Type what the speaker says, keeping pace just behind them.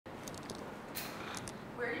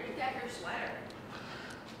sweater?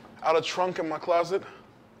 Out a trunk in my closet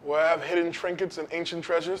where I have hidden trinkets and ancient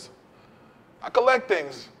treasures. I collect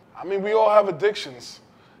things. I mean, we all have addictions.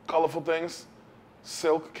 Colorful things,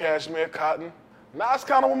 silk, cashmere, cotton. Now that's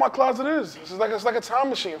kind of what my closet is. It's like a time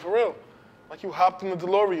machine, for real. Like you hopped in the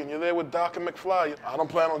DeLorean, you're there with Doc and McFly. I don't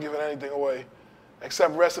plan on giving anything away,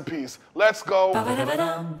 except recipes. Let's go.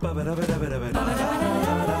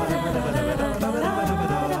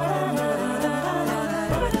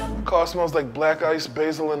 Car smells like black ice,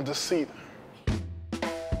 basil, and deceit.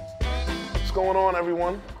 What's going on,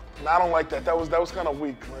 everyone? Nah, I don't like that. That was kind of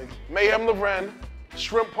weak. Like Meyhem Lauren,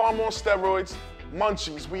 shrimp parm on steroids,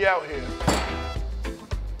 munchies. We out here.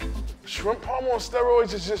 Shrimp parm on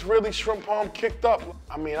steroids is just really shrimp parm kicked up.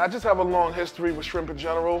 I mean, I just have a long history with shrimp in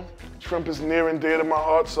general. Shrimp is near and dear to my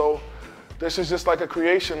heart, so this is just like a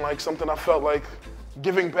creation, like something I felt like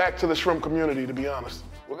giving back to the shrimp community, to be honest.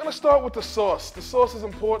 We're gonna start with the sauce. The sauce is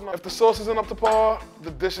important. If the sauce isn't up to par,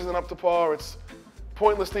 the dish isn't up to par. It's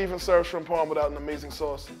pointless to even serve shrimp parm without an amazing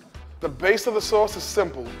sauce. The base of the sauce is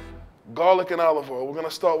simple: garlic and olive oil. We're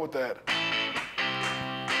gonna start with that.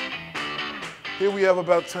 Here we have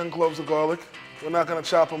about 10 cloves of garlic. We're not gonna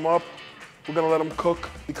chop them up. We're gonna let them cook,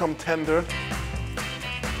 become tender.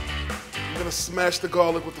 I'm gonna smash the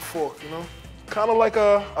garlic with the fork, you know? Kind of like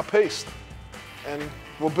a paste. And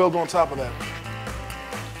we'll build on top of that.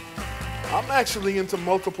 I'm actually into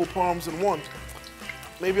multiple parms in one.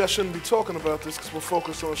 Maybe I shouldn't be talking about this because we're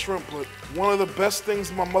focused on shrimp, but one of the best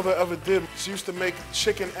things my mother ever did, she used to make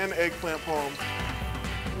chicken and eggplant parm.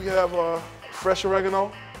 We have fresh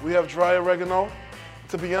oregano. We have dry oregano.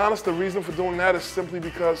 To be honest, the reason for doing that is simply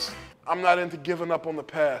because I'm not into giving up on the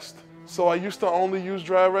past. So I used to only use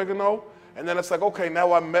dry oregano, and then it's like, okay,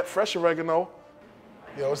 now I met fresh oregano.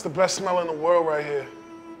 Yo, it's the best smell in the world right here.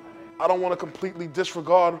 I don't want to completely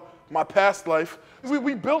disregard my past life.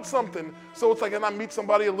 We built something, so it's like, and I meet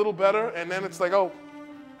somebody a little better, and then it's like, oh,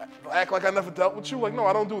 act like I never dealt with you? Like, no,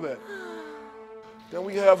 I don't do that. Then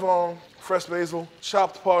we have fresh basil,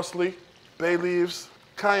 chopped parsley, bay leaves,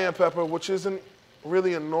 cayenne pepper, which isn't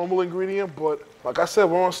really a normal ingredient, but like I said,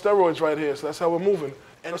 we're on steroids right here, so that's how we're moving.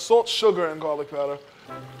 And salt, sugar, and garlic powder.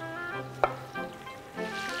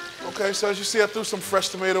 Okay, so as you see, I threw some fresh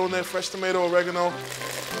tomato in there, fresh tomato, oregano.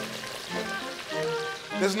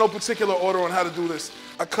 There's no particular order on how to do this.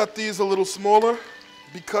 I cut these a little smaller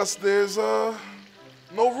because there's no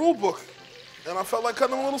rule book, and I felt like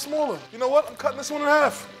cutting them a little smaller. You know what? I'm cutting this one in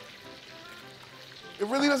half. It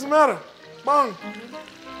really doesn't matter. Bang.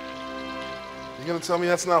 You gonna tell me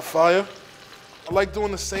that's not fire? I like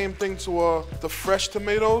doing the same thing to the fresh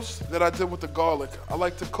tomatoes that I did with the garlic. I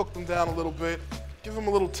like to cook them down a little bit, give them a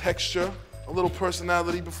little texture, a little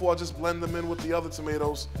personality before I just blend them in with the other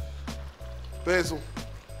tomatoes. Basil.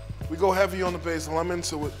 We go heavy on the basil, I'm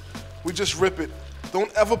into it. We just rip it.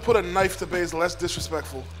 Don't ever put a knife to basil, that's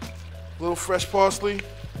disrespectful. A little fresh parsley.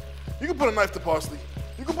 You can put a knife to parsley.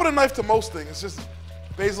 You can put a knife to most things, it's just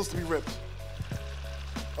basil's to be ripped.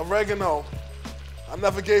 Oregano. I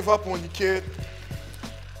never gave up on you, kid.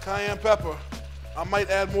 Cayenne pepper. I might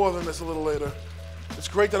add more than this a little later. It's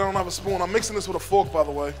great that I don't have a spoon. I'm mixing this with a fork, by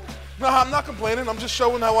the way. No, I'm not complaining. I'm just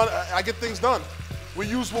showing how I get things done. We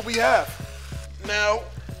use what we have. Now,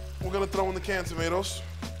 we're gonna throw in the canned tomatoes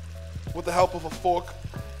with the help of a fork.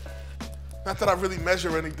 Not that I really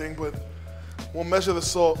measure anything, but we'll measure the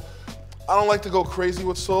salt. I don't like to go crazy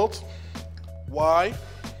with salt. Why?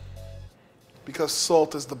 Because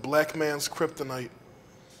salt is the black man's kryptonite.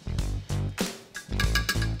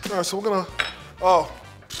 All right, so we're gonna,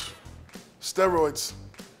 steroids,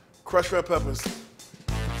 crushed red peppers.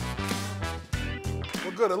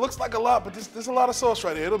 We're good. It looks like a lot, but there's a lot of sauce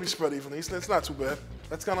right here. It'll be spread evenly. It's not too bad.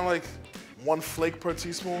 That's kind of like 1 flake per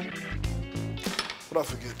teaspoon. What I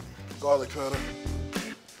forget? Garlic powder.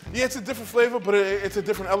 Yeah, it's a different flavor, but it's a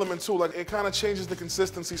different element too. Like, it kind of changes the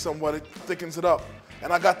consistency somewhat. It thickens it up.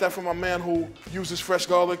 And I got that from a man who uses fresh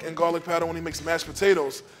garlic and garlic powder when he makes mashed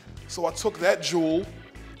potatoes. So I took that jewel,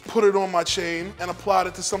 put it on my chain, and applied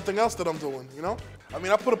it to something else that I'm doing, you know? I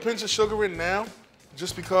mean, I put a pinch of sugar in now,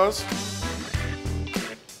 just because.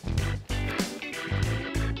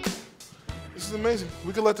 This is amazing.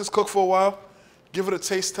 We could let this cook for a while, give it a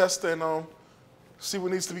taste test, and see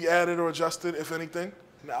what needs to be added or adjusted, if anything.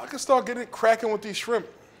 Now I can start getting it cracking with these shrimp.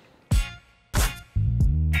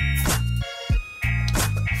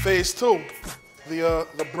 Phase 2, the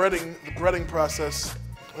breading process.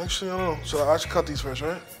 Actually, I don't know. So I should cut these first,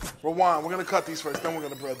 right? Rewind. We're gonna cut these first, then we're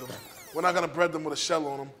gonna bread them. We're not gonna bread them with a shell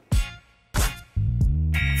on them.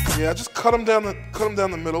 Yeah, just cut them down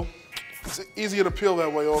the middle. It's easier to peel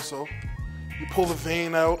that way also. You pull the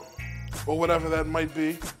vein out, or whatever that might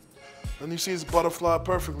be. And you see it's butterflied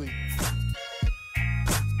perfectly.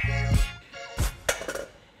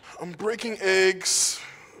 I'm breaking eggs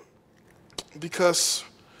because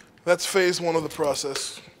that's phase one of the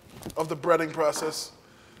process, of the breading process,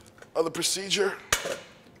 of the procedure.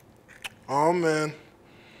 Oh man,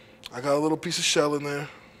 I got a little piece of shell in there.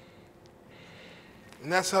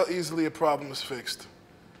 And that's how easily a problem is fixed.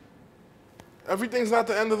 Everything's not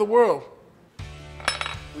the end of the world.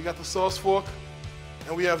 We got the sauce fork,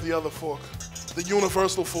 and we have the other fork, the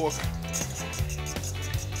universal fork.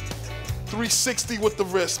 360 with the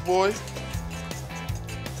wrist, boy.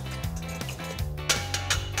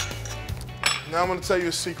 Now I'm gonna tell you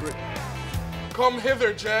a secret. Come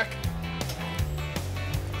hither, Jack.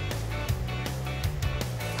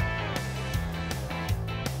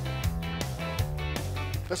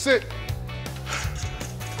 That's it.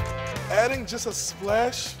 Adding just a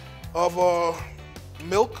splash of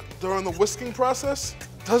milk during the whisking process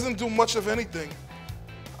doesn't do much of anything.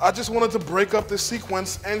 I just wanted to break up this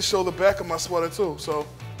sequence and show the back of my sweater too, so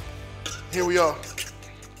here we are.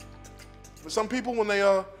 For some people, when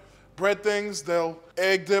they bread things, they'll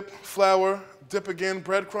egg dip, flour, dip again,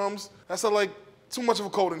 breadcrumbs. That's not like too much of a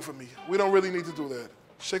coating for me. We don't really need to do that.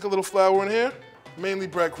 Shake a little flour in here, mainly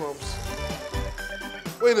breadcrumbs.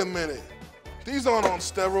 Wait a minute, these aren't on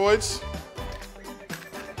steroids.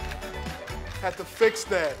 Had to fix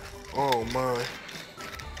that. Oh my.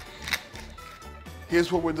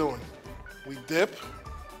 Here's what we're doing. We dip,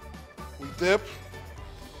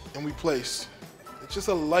 and we place. It's just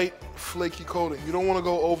a light, flaky coating. You don't want to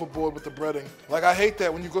go overboard with the breading. Like, I hate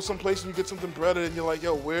that when you go someplace and you get something breaded and you're like,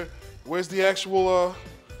 yo, where's the actual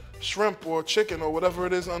shrimp or chicken or whatever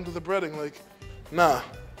it is under the breading? Like, nah,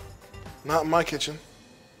 not in my kitchen.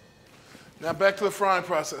 Now back to the frying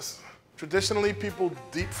process. Traditionally, people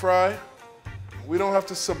deep fry. We don't have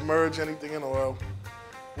to submerge anything in oil.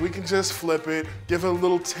 We can just flip it, give it a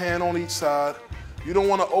little tan on each side. You don't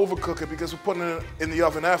want to overcook it because we're putting it in the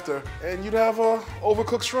oven after, and you'd have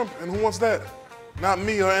overcooked shrimp, and who wants that? Not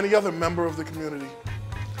me or any other member of the community.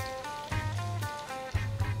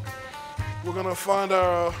 We're gonna find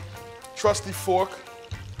our trusty fork,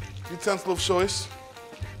 utensil of choice.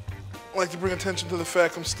 I like to bring attention to the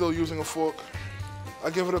fact I'm still using a fork. I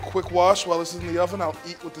give it a quick wash while this is in the oven. I'll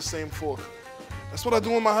eat with the same fork. That's what I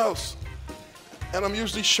do in my house. And I'm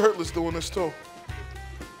usually shirtless doing this too.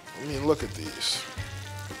 I mean, look at these.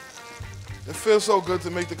 It feels so good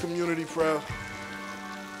to make the community proud.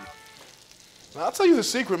 Now, I'll tell you the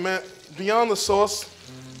secret, man. Beyond the sauce,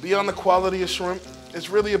 beyond the quality of shrimp, it's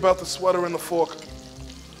really about the sweater and the fork.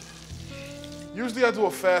 Usually I do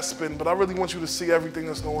a fast spin, but I really want you to see everything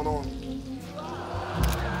that's going on.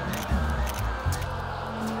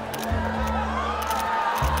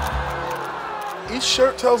 Each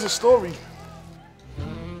shirt tells a story.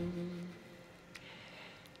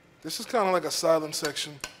 This is kind of like a silent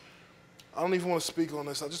section. I don't even want to speak on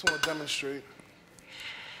this. I just want to demonstrate.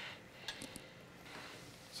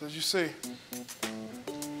 So as you see,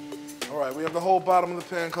 all right, we have the whole bottom of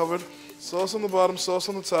the pan covered. Sauce on the bottom, sauce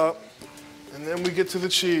on the top. And then we get to the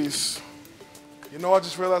cheese. You know, I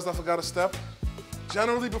just realized I forgot a step.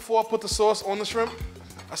 Generally, before I put the sauce on the shrimp,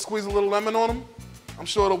 I squeeze a little lemon on them. I'm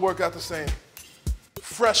sure it'll work out the same.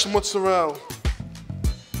 Fresh mozzarella.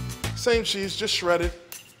 Same cheese, just shredded.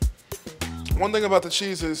 One thing about the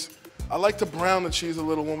cheese is I like to brown the cheese a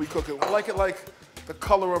little when we cook it. I like it like the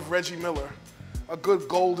color of Reggie Miller, a good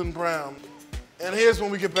golden brown. And here's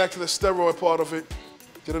when we get back to the steroid part of it.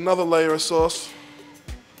 Get another layer of sauce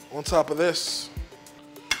on top of this.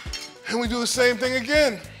 And we do the same thing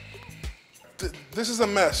again. This is a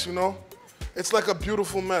mess, you know? It's like a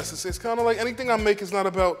beautiful mess. It's kind of like anything I make is not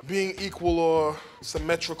about being equal or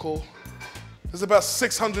symmetrical. There's about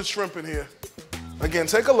 600 shrimp in here. Again,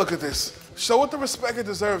 take a look at this. Show it the respect it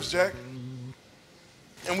deserves, Jack.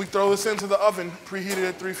 And we throw this into the oven, preheated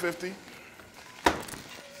at 350.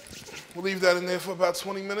 We'll leave that in there for about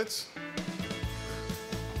 20 minutes.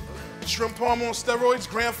 Shrimp parm on steroids,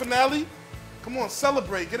 grand finale. Come on,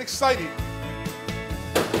 celebrate, get excited.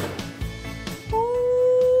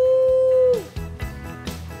 Ooh.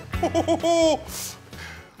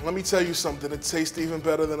 Let me tell you something, it tastes even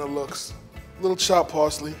better than it looks. Little chopped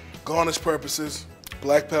parsley, garnish purposes,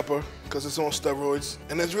 black pepper, because it's on steroids.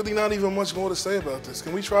 And there's really not even much more to say about this.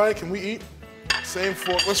 Can we try it? Can we eat? Same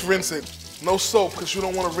fork, let's rinse it. No soap, because you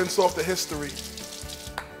don't want to rinse off the history.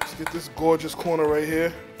 Let's get this gorgeous corner right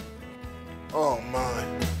here. Oh my.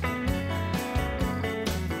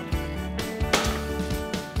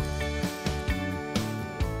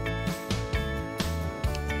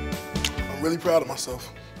 I'm really proud of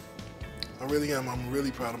myself. I really am, I'm really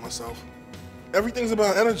proud of myself. Everything's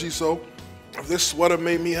about energy, so if this sweater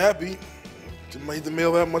made me happy, it made the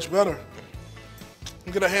meal that much better.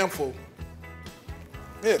 Get a handful.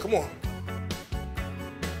 Yeah, come on.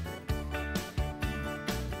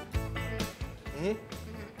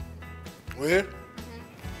 We're here?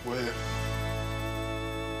 We're here.